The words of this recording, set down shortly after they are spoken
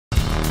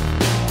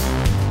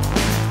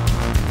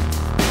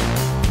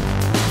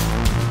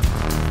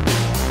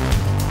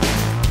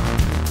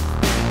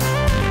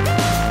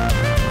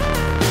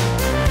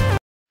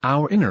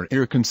Our inner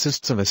ear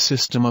consists of a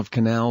system of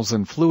canals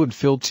and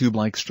fluid-filled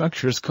tube-like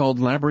structures called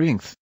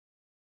labyrinth.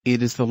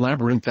 It is the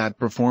labyrinth that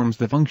performs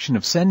the function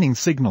of sending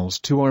signals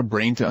to our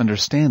brain to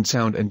understand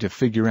sound and to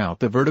figure out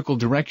the vertical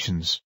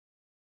directions.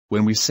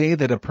 When we say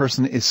that a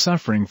person is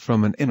suffering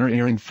from an inner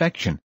ear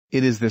infection,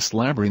 it is this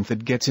labyrinth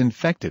that gets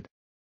infected.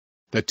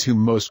 The two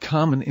most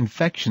common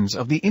infections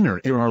of the inner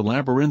ear are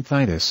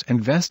labyrinthitis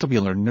and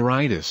vestibular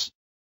neuritis.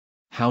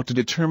 How to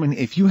determine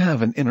if you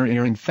have an inner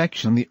ear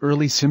infection? The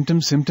early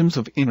symptoms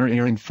of inner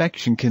ear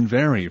infection can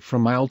vary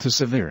from mild to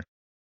severe.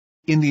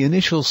 In the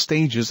initial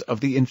stages of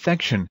the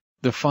infection,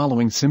 the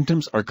following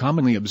symptoms are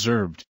commonly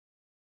observed: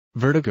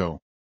 vertigo,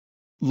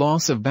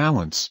 loss of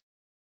balance,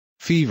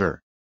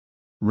 fever,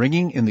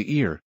 ringing in the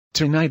ear,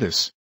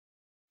 tinnitus,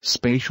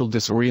 spatial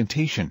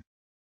disorientation,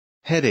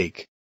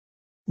 headache,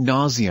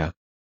 nausea,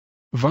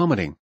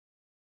 vomiting,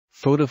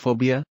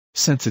 photophobia,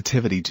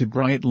 sensitivity to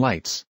bright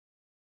lights,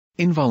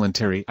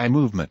 involuntary eye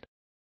movement.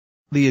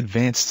 The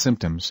advanced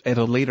symptoms at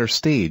a later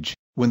stage,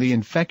 when the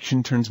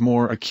infection turns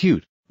more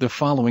acute, the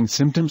following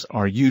symptoms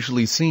are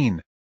usually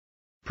seen: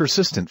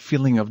 persistent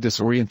feeling of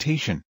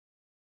disorientation,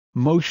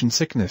 motion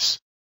sickness,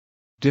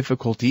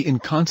 difficulty in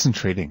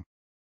concentrating,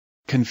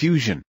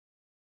 confusion,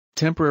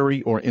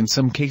 temporary or in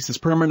some cases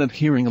permanent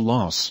hearing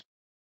loss,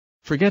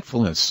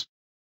 forgetfulness,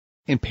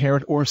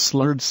 impaired or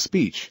slurred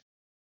speech,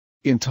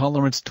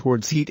 intolerance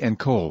towards heat and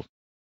cold,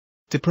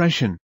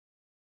 depression,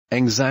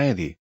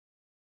 anxiety.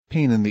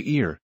 Pain in the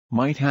ear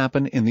might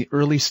happen in the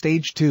early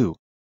stage too.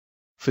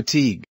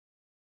 Fatigue,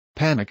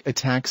 panic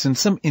attacks in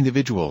some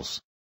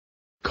individuals.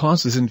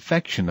 Causes: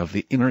 infection of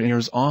the inner ear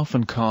is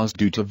often caused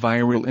due to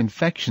viral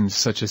infections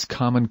such as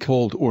common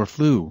cold or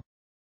flu.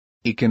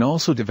 It can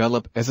also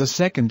develop as a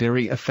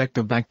secondary effect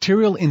of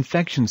bacterial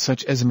infections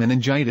such as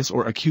meningitis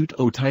or acute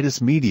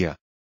otitis media.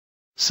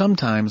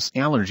 Sometimes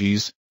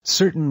allergies,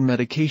 certain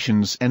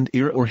medications and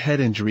ear or head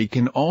injury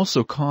can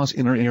also cause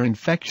inner ear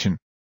infection.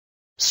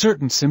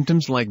 Certain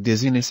symptoms like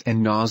dizziness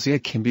and nausea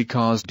can be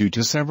caused due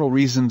to several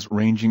reasons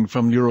ranging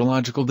from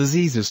neurological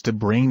diseases to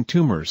brain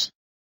tumors.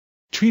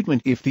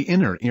 Treatment: if the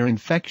inner ear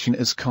infection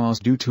is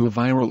caused due to a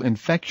viral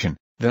infection,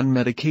 then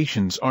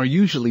medications are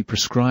usually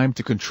prescribed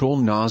to control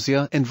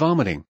nausea and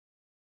vomiting.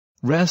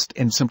 Rest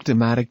and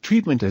symptomatic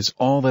treatment is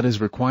all that is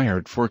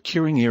required for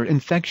curing ear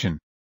infection.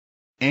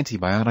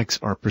 Antibiotics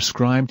are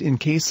prescribed in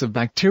case of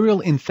bacterial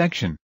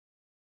infection.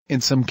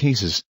 In some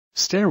cases,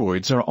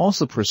 steroids are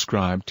also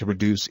prescribed to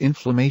reduce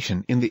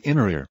inflammation in the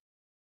inner ear.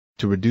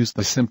 To reduce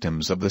the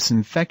symptoms of this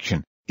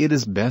infection, it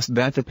is best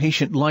that the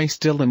patient lie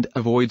still and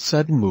avoid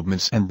sudden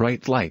movements and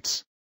bright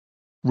lights.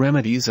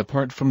 Remedies: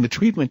 apart from the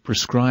treatment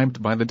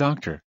prescribed by the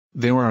doctor,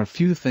 there are a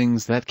few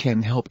things that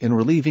can help in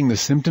relieving the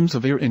symptoms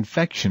of ear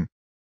infection.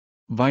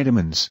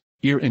 Vitamins.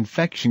 Ear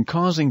infection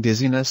causing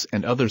dizziness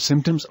and other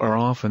symptoms are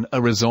often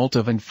a result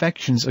of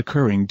infections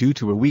occurring due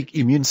to a weak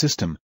immune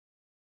system.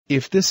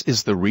 If this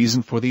is the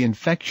reason for the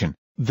infection,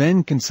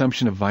 then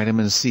consumption of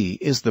vitamin C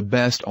is the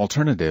best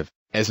alternative,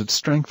 as it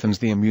strengthens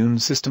the immune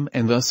system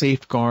and thus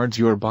safeguards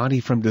your body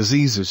from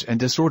diseases and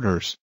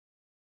disorders.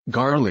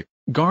 Garlic.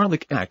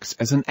 Garlic acts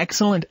as an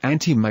excellent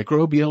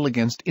antimicrobial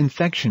against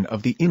infection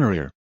of the inner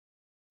ear.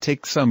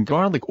 Take some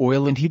garlic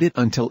oil and heat it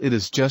until it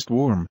is just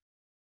warm.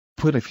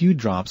 Put a few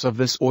drops of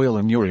this oil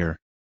in your ear.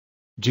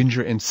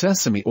 Ginger and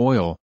sesame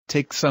oil.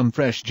 Take some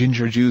fresh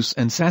ginger juice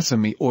and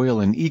sesame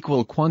oil in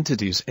equal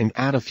quantities and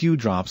add a few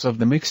drops of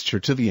the mixture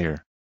to the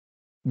ear.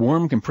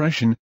 Warm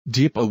compression.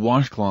 Dip a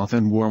washcloth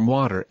in warm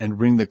water and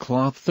wring the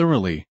cloth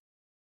thoroughly.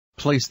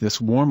 Place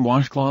this warm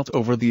washcloth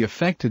over the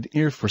affected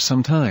ear for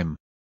some time.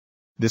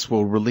 This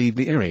will relieve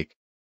the earache.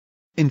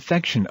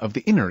 Infection of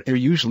the inner ear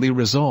usually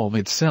resolve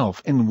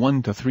itself in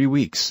 1 to 3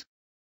 weeks.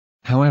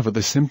 However,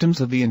 the symptoms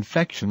of the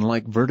infection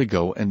like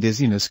vertigo and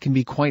dizziness can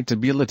be quite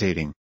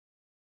debilitating.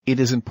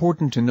 It is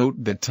important to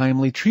note that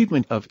timely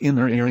treatment of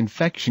inner ear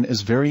infection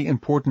is very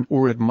important,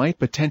 or it might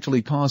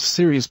potentially cause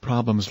serious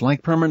problems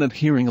like permanent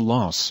hearing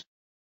loss.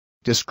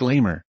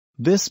 Disclaimer: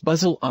 this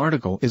Buzzle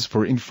article is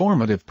for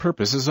informative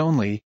purposes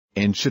only,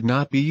 and should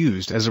not be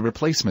used as a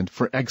replacement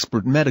for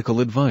expert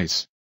medical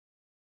advice.